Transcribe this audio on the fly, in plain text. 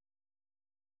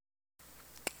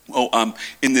Well,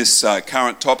 in this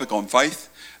current topic on faith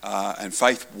and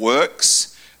faith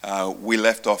works, we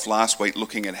left off last week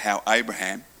looking at how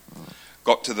Abraham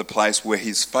got to the place where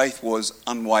his faith was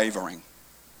unwavering.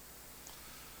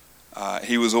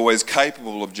 He was always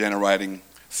capable of generating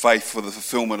faith for the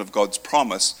fulfillment of God's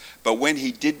promise, but when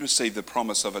he did receive the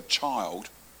promise of a child,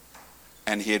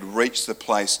 and he had reached the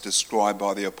place described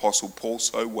by the Apostle Paul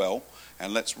so well,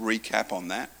 and let's recap on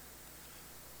that.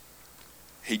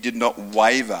 He did not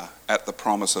waver at the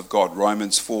promise of God.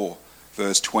 Romans 4,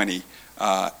 verse 20,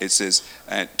 it says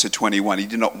to 21, he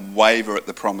did not waver at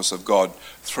the promise of God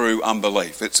through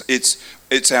unbelief.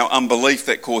 It's our unbelief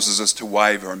that causes us to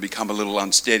waver and become a little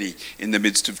unsteady in the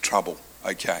midst of trouble.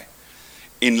 Okay.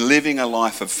 In living a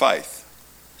life of faith,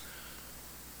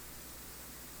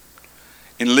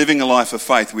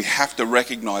 we have to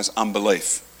recognise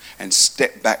unbelief and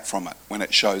step back from it when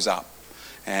it shows up.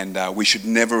 And we should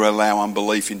never allow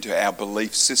unbelief into our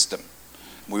belief system.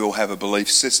 We all have a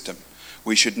belief system.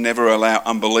 We should never allow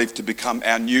unbelief to become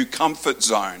our new comfort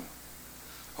zone.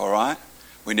 All right?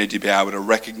 We need to be able to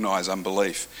recognise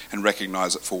unbelief and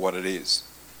recognise it for what it is.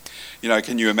 You know,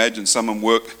 can you imagine someone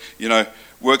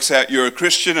works out you're a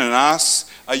Christian and asks,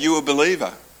 are you a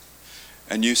believer?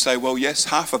 And you say, well, yes,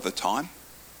 half of the time.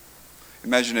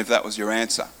 Imagine if that was your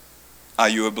answer. Are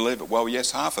you a believer? Well,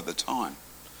 yes, half of the time.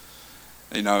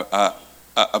 You know,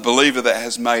 a believer that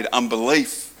has made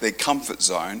unbelief their comfort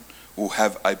zone will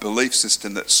have a belief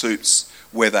system that suits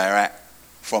where they're at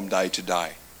from day to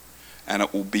day. And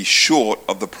it will be short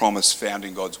of the promise found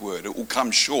in God's word. It will come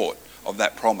short of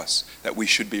that promise that we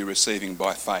should be receiving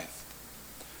by faith.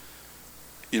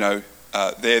 You know,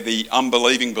 they're the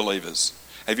unbelieving believers.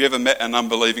 Have you ever met an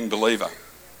unbelieving believer?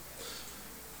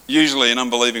 Usually an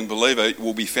unbelieving believer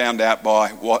will be found out by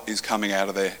what is coming out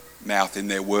of their mouth in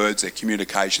their words, their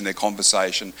communication, their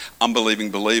conversation.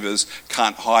 Unbelieving believers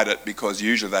can't hide it because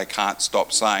usually they can't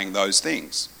stop saying those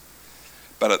things.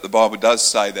 But the Bible does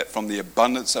say that from the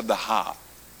abundance of the heart,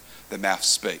 the mouth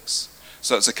speaks.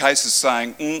 So it's a case of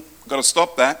saying, got to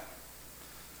stop that.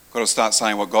 Got to start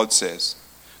saying what God says.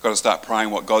 Got to start praying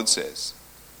what God says.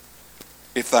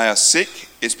 If they are sick,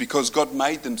 it's because God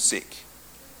made them sick.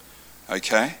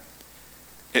 Okay?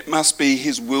 It must be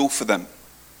his will for them.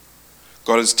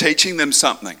 God is teaching them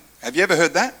something. Have you ever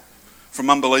heard that from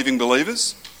unbelieving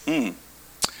believers?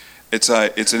 It's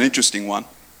an interesting one.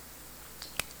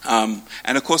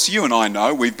 And of course, you and I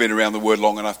know, we've been around the word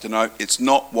long enough to know, it's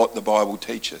not what the Bible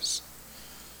teaches.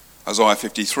 Isaiah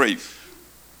 53,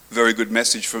 very good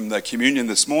message from the communion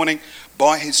this morning.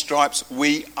 By his stripes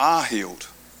we are healed.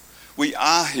 We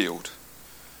are healed.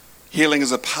 Healing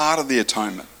is a part of the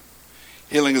atonement.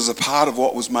 Healing is a part of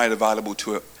what was made available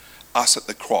to us at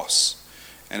the cross.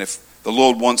 And if the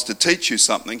Lord wants to teach you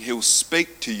something, he'll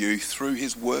speak to you through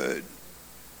his word.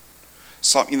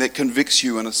 Something that convicts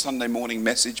you in a Sunday morning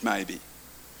message maybe.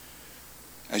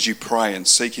 As you pray and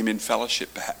seek him in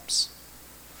fellowship perhaps.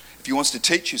 If he wants to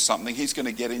teach you something, he's going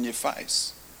to get in your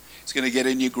face. He's going to get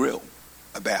in your grill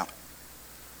about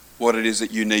what it is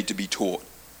that you need to be taught.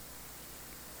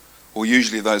 Or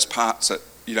usually those parts that,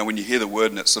 you know, when you hear the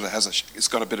word and it sort of it's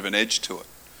got a bit of an edge to it.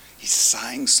 He's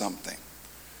saying something.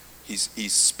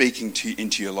 He's speaking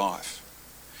into your life.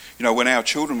 You know, when our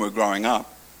children were growing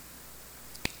up,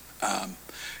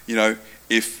 you know,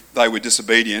 if they were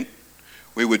disobedient,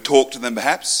 we would talk to them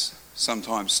perhaps,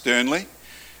 sometimes sternly.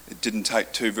 It didn't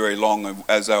take too very long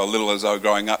as they were little as they were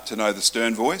growing up to know the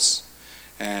stern voice.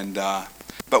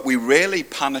 But we rarely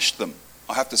punished them.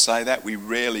 I have to say that, we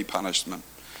rarely punished them.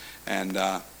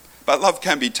 But love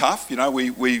can be tough, you know.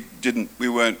 We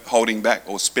weren't holding back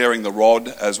or sparing the rod,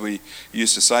 as we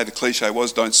used to say. The cliche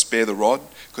was, don't spare the rod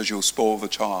because you'll spoil the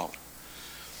child.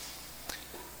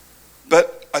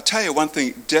 But I tell you one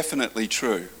thing definitely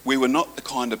true. We were not the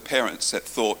kind of parents that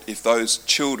thought if our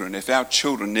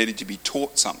children needed to be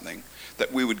taught something,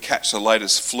 that we would catch the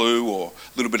latest flu or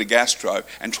a little bit of gastro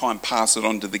and try and pass it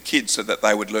on to the kids so that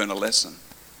they would learn a lesson.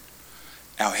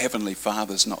 Our Heavenly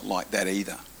Father's not like that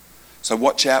either. So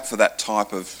watch out for that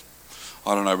type of,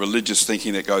 religious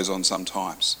thinking that goes on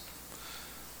sometimes.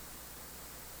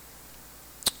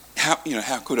 How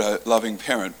could a loving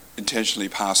parent intentionally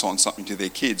pass on something to their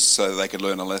kids so that they could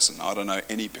learn a lesson? I don't know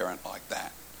any parent like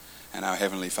that. And our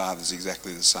Heavenly Father's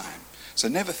exactly the same. So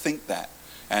never think that.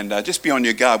 And just be on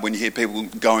your guard when you hear people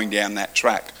going down that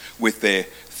track with their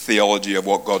theology of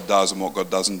what God does and what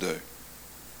God doesn't do.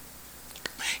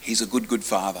 He's a good, good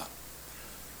Father.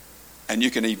 And you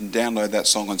can even download that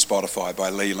song on Spotify by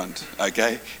Leland,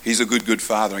 okay? He's a good, good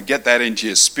Father. And get that into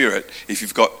your spirit if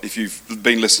you've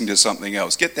been listening to something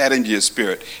else. Get that into your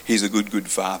spirit. He's a good, good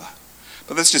Father.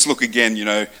 But let's just look again.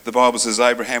 The Bible says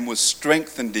Abraham was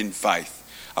strengthened in faith,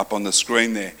 up on the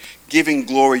screen there, giving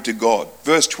glory to God.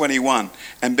 Verse 21,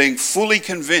 and being fully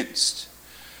convinced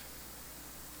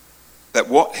that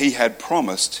what he had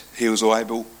promised, he was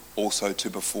able also to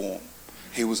perform.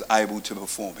 He was able to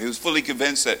perform. He was fully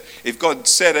convinced that if God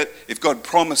said it, if God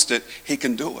promised it, he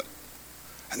can do it.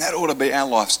 And that ought to be our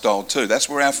lifestyle too. That's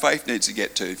where our faith needs to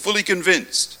get to. Fully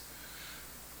convinced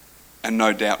and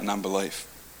no doubt and unbelief.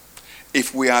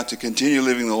 If we are to continue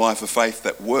living the life of faith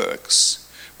that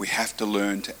works, we have to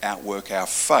learn to outwork our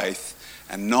faith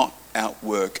and not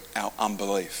outwork our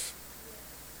unbelief.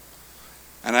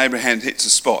 And Abraham hits a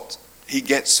spot. He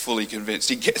gets fully convinced.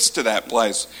 He gets to that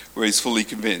place where he's fully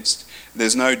convinced.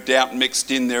 There's no doubt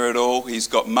mixed in there at all. He's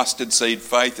got mustard seed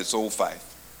faith. It's all faith.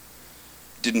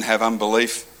 Didn't have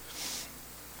unbelief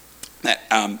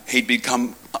that he'd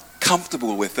become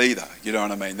comfortable with either. You know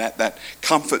what I mean? That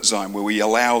comfort zone where we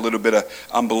allow a little bit of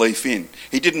unbelief in.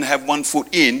 He didn't have 1 foot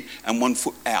in and 1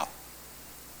 foot out.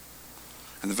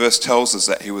 And the verse tells us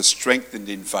that he was strengthened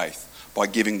in faith by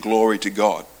giving glory to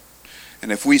God.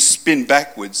 And if we spin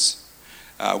backwards,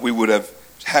 we would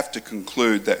have to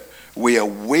conclude that we are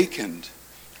weakened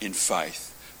in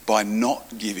faith by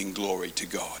not giving glory to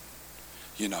God.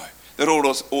 That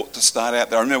ought to start out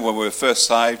there. I remember when we were first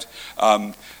saved,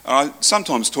 and I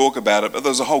sometimes talk about it, but there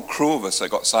was a whole crew of us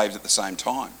that got saved at the same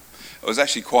time. It was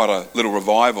actually quite a little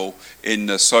revival in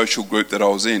the social group that I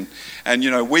was in.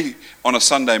 And, we, on a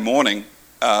Sunday morning,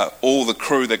 all the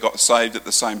crew that got saved at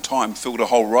the same time filled a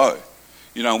whole row.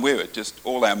 And we were just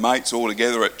all our mates all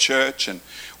together at church, and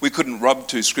we couldn't rub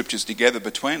two scriptures together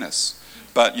between us.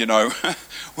 But, we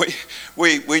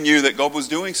knew that God was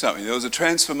doing something. There was a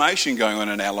transformation going on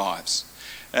in our lives.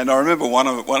 And I remember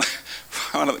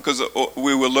because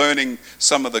we were learning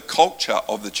some of the culture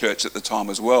of the church at the time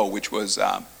as well, which was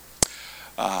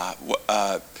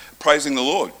praising the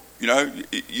Lord.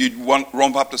 You'd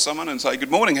romp up to someone and say,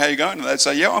 "Good morning, how you going?" And they'd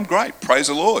say, "Yeah, I'm great, praise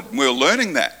the Lord." And we were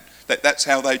learning that's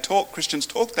how they talk. Christians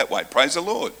talk that way, praise the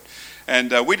Lord.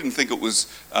 And we didn't think it was,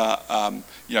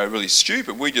 really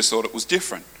stupid. We just thought it was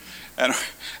different. And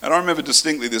I remember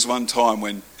distinctly this one time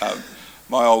when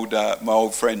my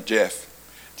old friend Jeff,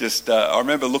 I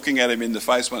remember looking at him in the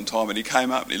face one time, and he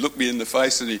came up and he looked me in the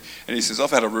face and he says,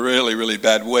 "I've had a really, really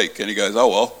bad week." And he goes, "Oh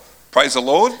well, praise the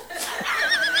Lord."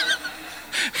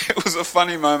 It was a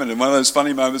funny moment, and one of those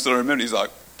funny moments that I remember. He's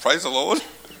like, "Praise the Lord."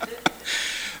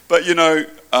 But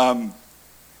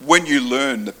when you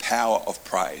learn the power of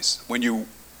praise, when you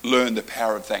learn the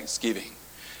power of thanksgiving,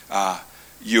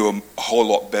 you're a whole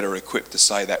lot better equipped to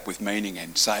say that with meaning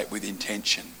and say it with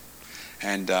intention.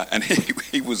 And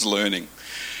he was learning.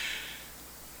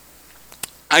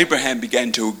 Abraham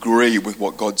began to agree with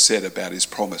what God said about his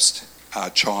promised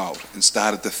child and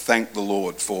started to thank the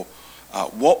Lord for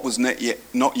what was not yet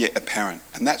apparent.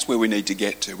 And that's where we need to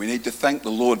get to. We need to thank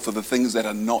the Lord for the things that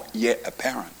are not yet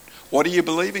apparent. What are you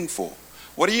believing for?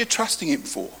 What are you trusting him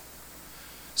for?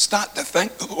 Start to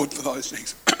thank the Lord for those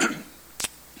things.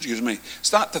 Excuse me.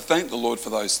 Start to thank the Lord for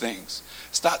those things.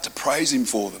 Start to praise him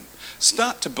for them.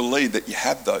 Start to believe that you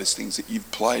have those things that you've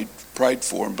prayed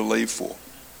for and believed for.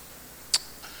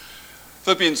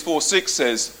 Philippians 4:6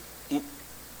 says,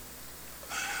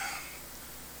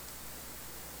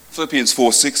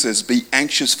 "Be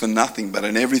anxious for nothing, but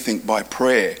in everything by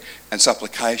prayer and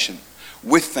supplication,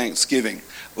 with thanksgiving,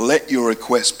 let your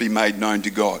requests be made known to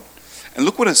God." And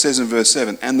look what it says in verse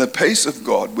 7. "And the peace of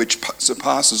God, which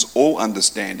surpasses all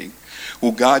understanding,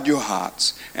 will guard your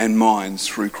hearts and minds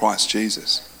through Christ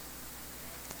Jesus."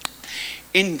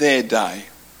 In their day,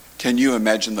 can you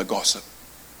imagine the gossip?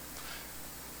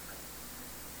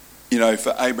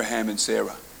 For Abraham and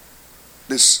Sarah,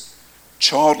 this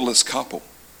childless couple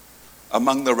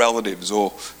among the relatives,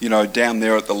 or, down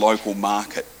there at the local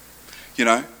market,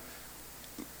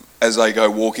 as they go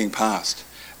walking past.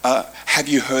 Have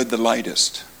you heard the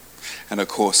latest? And of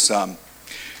course, the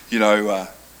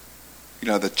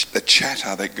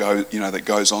chatter that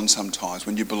goes on sometimes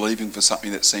when you're believing for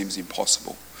something that seems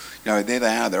impossible. There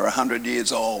they are. They're 100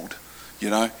 years old.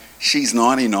 She's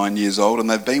 99 years old, and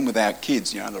they've been without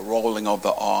kids. The rolling of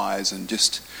the eyes and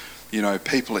just,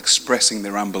 people expressing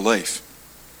their unbelief.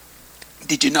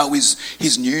 Did you know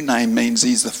his new name means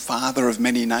he's the father of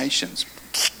many nations?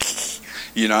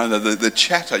 The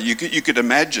chatter, you could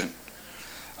imagine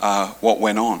what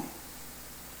went on.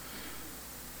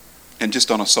 And just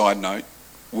on a side note,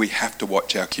 we have to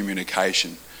watch our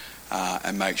communication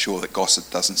and make sure that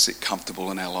gossip doesn't sit comfortable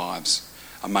in our lives.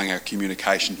 Among our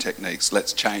communication techniques,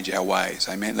 let's change our ways.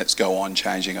 Amen. Let's go on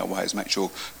changing our ways. Make sure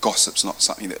gossip's not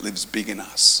something that lives big in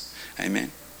us.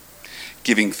 Amen.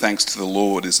 Giving thanks to the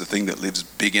Lord is the thing that lives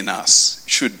big in us,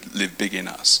 should live big in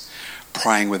us.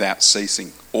 Praying without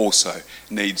ceasing also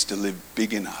needs to live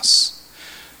big in us.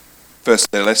 1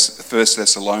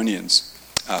 Thessalonians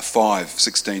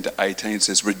 5:16 to 18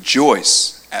 says,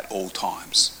 rejoice at all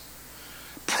times.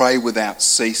 Pray without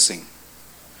ceasing.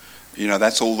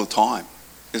 That's all the time,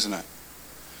 isn't it?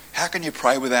 How can you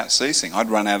pray without ceasing? I'd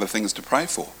run out of things to pray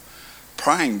for.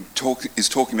 Praying is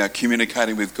talking about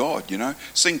communicating with God,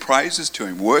 Sing praises to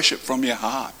him. Worship from your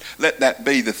heart. Let that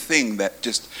be the thing that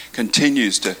just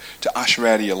continues to usher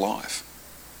out of your life.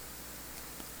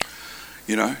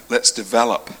 Let's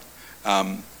develop,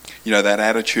 that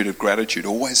attitude of gratitude.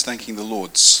 Always thanking the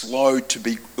Lord. Slow to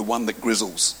be the one that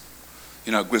grizzles.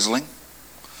 Grizzling.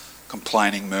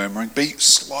 Complaining, murmuring. Be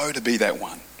slow to be that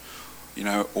one.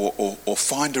 Or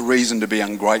find a reason to be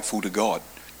ungrateful to God.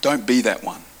 Don't be that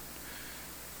one.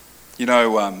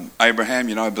 Abraham,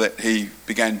 that he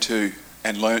began to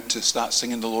and learnt to start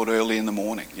singing the Lord early in the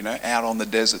morning, out on the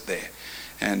desert there.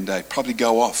 And probably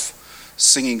go off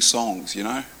singing songs,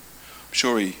 I'm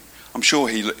sure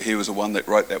he was the one that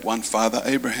wrote that one, Father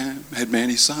Abraham had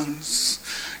many sons.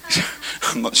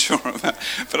 I'm not sure about,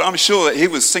 but I'm sure that he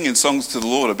was singing songs to the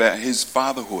Lord about his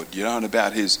fatherhood, and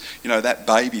about his, that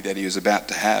baby that he was about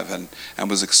to have, and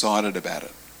was excited about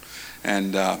it.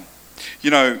 And,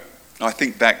 I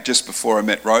think back just before I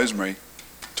met Rosemary,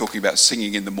 talking about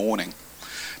singing in the morning.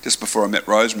 Just before I met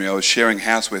Rosemary, I was sharing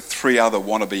house with 3 other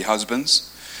wannabe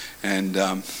husbands, and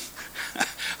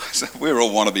we're all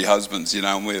wannabe husbands,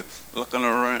 and we're looking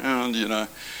around,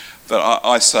 But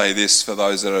I say this for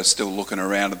those that are still looking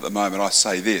around at the moment. I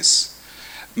say this: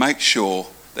 make sure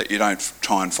that you don't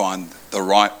try and find the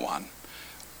right one.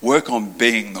 Work on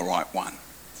being the right one.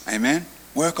 Amen.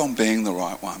 Work on being the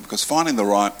right one, because finding the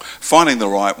right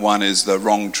one is the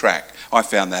wrong track. I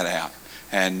found that out,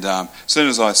 and as soon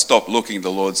as I stopped looking,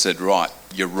 the Lord said, "Right,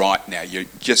 you're right now. You're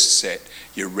just set.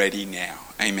 You're ready now."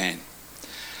 Amen.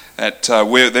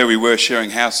 There we were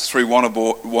sharing house, 3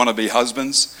 wannabe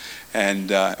husbands,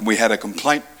 and we had a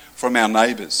complaint from our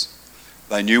neighbours.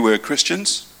 They knew we were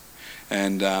Christians.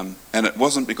 And it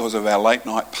wasn't because of our late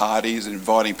night parties and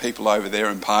inviting people over there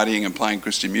and partying and playing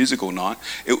Christian music all night.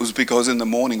 It was because in the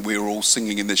morning we were all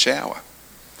singing in the shower.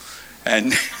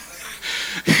 And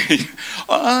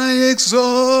I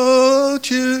exalt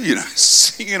you,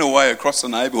 singing away across the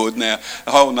neighbourhood. Now,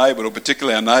 the whole neighbourhood,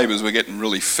 particularly our neighbours, were getting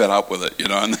really fed up with it,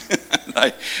 And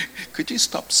they, could you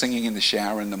stop singing in the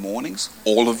shower in the mornings?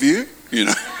 All of you,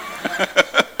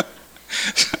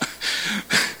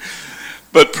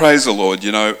 But praise the Lord,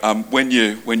 when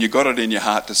you got it in your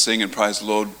heart to sing and praise the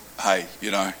Lord, hey, you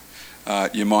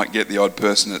might get the odd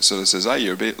person that sort of says, hey,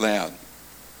 you're a bit loud.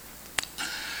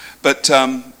 But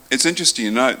it's interesting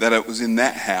to note that it was in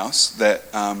that house that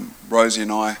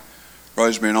Rosemary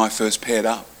and I first paired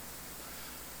up.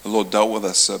 The Lord dealt with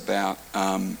us about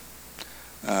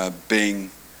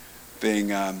being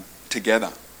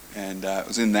together. And it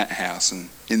was in that house, and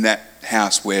in that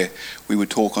house where we would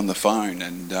talk on the phone,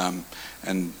 and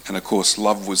of course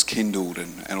love was kindled,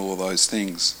 and all of those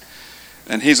things.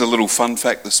 And here's a little fun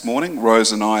fact this morning: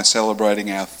 Rose and I are celebrating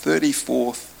our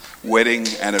 34th wedding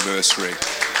anniversary,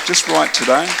 just right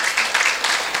today.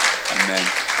 Amen.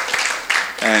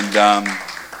 And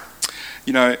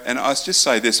and I just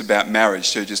say this about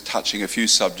marriage too, just touching a few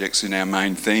subjects in our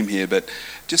main theme here, but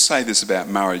just say this about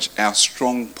marriage: our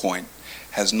strong point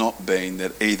has not been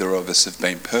that either of us have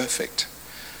been perfect,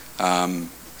 or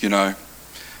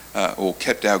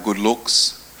kept our good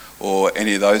looks, or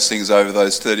any of those things over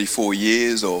those 34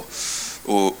 years, or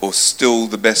still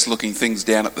the best looking things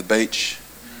down at the beach,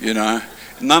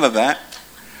 None of that.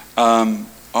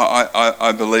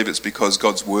 I believe it's because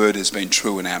God's word has been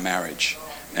true in our marriage.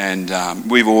 And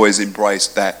we've always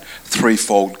embraced that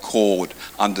threefold cord,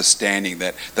 understanding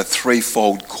that the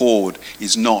threefold cord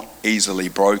is not easily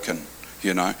broken.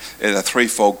 The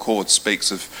threefold cord speaks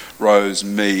of Rose,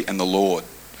 me, and the Lord.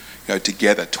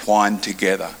 Together, twined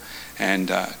together.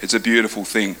 And it's a beautiful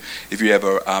thing. If you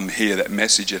ever hear that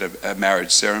message at a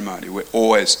marriage ceremony, we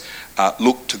always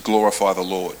look to glorify the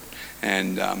Lord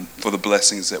and for the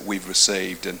blessings that we've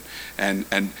received, and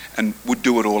would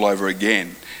do it all over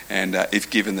again. And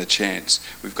if given the chance,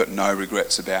 we've got no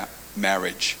regrets about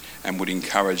marriage, and would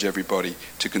encourage everybody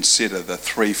to consider the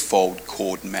threefold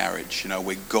cord marriage,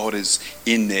 where God is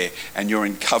in there and you're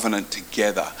in covenant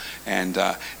together, and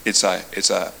it's a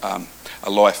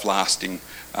life-lasting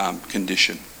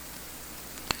condition.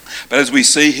 But as we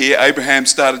see here, Abraham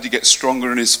started to get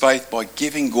stronger in his faith by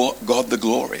giving God the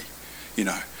glory.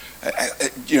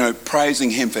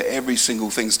 praising him for every single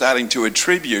thing, starting to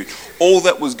attribute all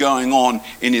that was going on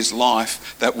in his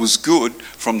life that was good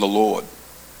from the Lord.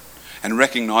 And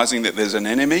recognizing that there's an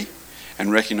enemy,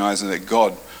 and recognizing that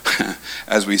God,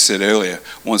 as we said earlier,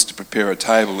 wants to prepare a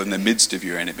table in the midst of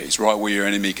your enemies, right where your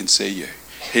enemy can see you.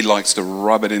 He likes to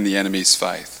rub it in the enemy's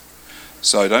face.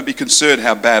 So don't be concerned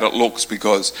how bad it looks,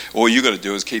 because all you got to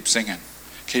do is keep singing,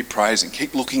 keep praising,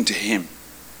 keep looking to him.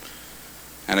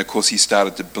 And of course he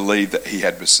started to believe that he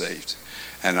had received.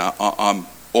 And I'm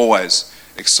always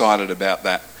excited about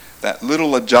that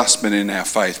little adjustment in our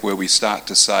faith where we start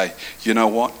to say, you know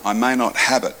what, I may not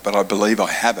have it, but I believe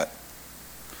I have it.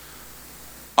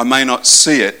 I may not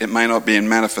see it, it may not be in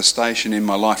manifestation in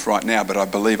my life right now, but I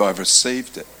believe I've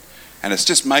received it. And it's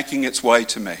just making its way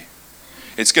to me.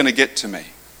 It's going to get to me.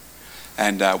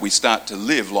 And we start to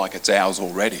live like it's ours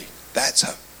already. That's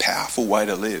a powerful way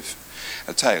to live.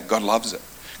 I tell you, God loves it,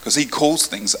 because he calls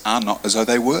things are not as though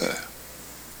they were.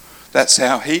 That's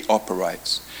how he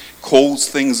operates. Calls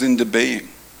things into being.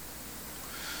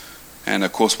 And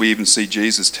of course we even see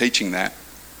Jesus teaching that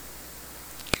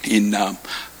in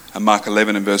Mark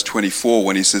 11 and verse 24,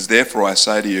 when he says, therefore I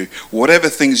say to you, whatever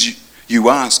things you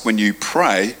ask when you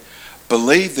pray,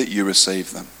 believe that you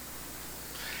receive them,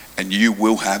 and you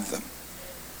will have them.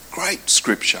 Great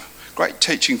scripture, great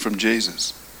teaching from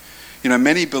Jesus.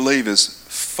 Many believers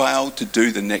fail to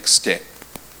do the next step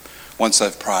once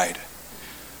they've prayed.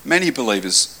 Many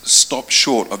believers stop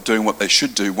short of doing what they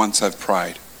should do once they've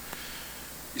prayed.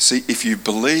 You see, if you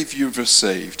believe you've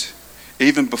received,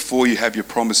 even before you have your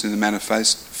promise in the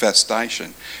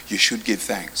manifestation, you should give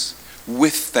thanks.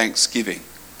 With thanksgiving,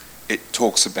 it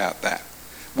talks about that.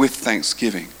 With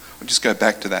thanksgiving. I'll just go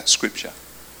back to that scripture.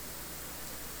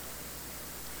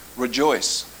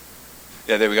 Rejoice.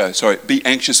 Yeah, there we go. Sorry. Be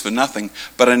anxious for nothing,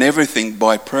 but in everything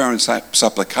by prayer and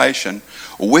supplication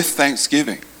with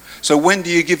thanksgiving. So when do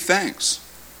you give thanks?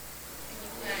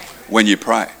 When you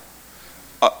pray.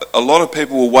 A lot of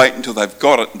people will wait until they've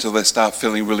got it, until they start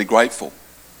feeling really grateful.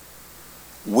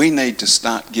 We need to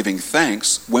start giving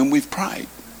thanks when we've prayed.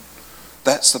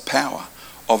 That's the power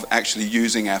of actually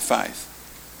using our faith.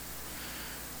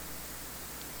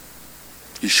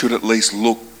 You should at least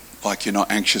look like you're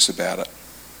not anxious about it.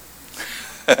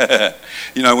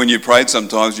 When you prayed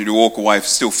sometimes, you walk away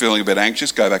still feeling a bit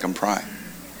anxious, go back and pray.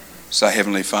 Say,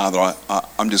 Heavenly Father,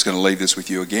 I'm just going to leave this with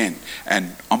you again.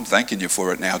 And I'm thanking you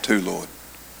for it now too, Lord.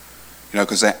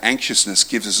 Because that anxiousness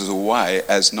gives us away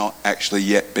as not actually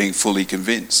yet being fully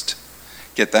convinced.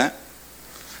 Get that?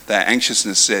 That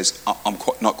anxiousness says, I'm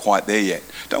not quite there yet.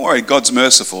 Don't worry, God's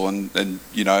merciful, and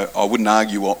I wouldn't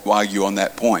argue on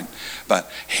that point. But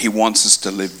he wants us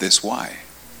to live this way.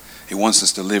 He wants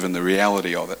us to live in the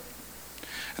reality of it.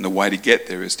 And the way to get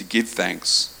there is to give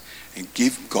thanks and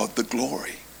give God the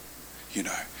glory.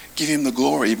 Give him the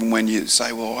glory even when you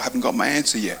say, well, I haven't got my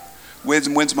answer yet.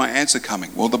 When's my answer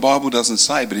coming? Well, the Bible doesn't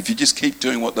say, but if you just keep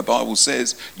doing what the Bible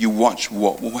says, you watch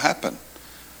what will happen.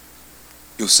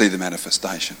 You'll see the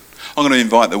manifestation. I'm going to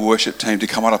invite the worship team to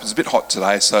come on up. It's a bit hot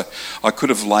today, so I could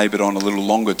have laboured on a little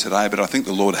longer today, but I think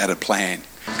the Lord had a plan.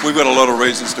 We've got a lot of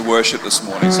reasons to worship this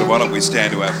morning, so why don't we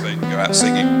stand to our feet and go out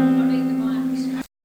singing.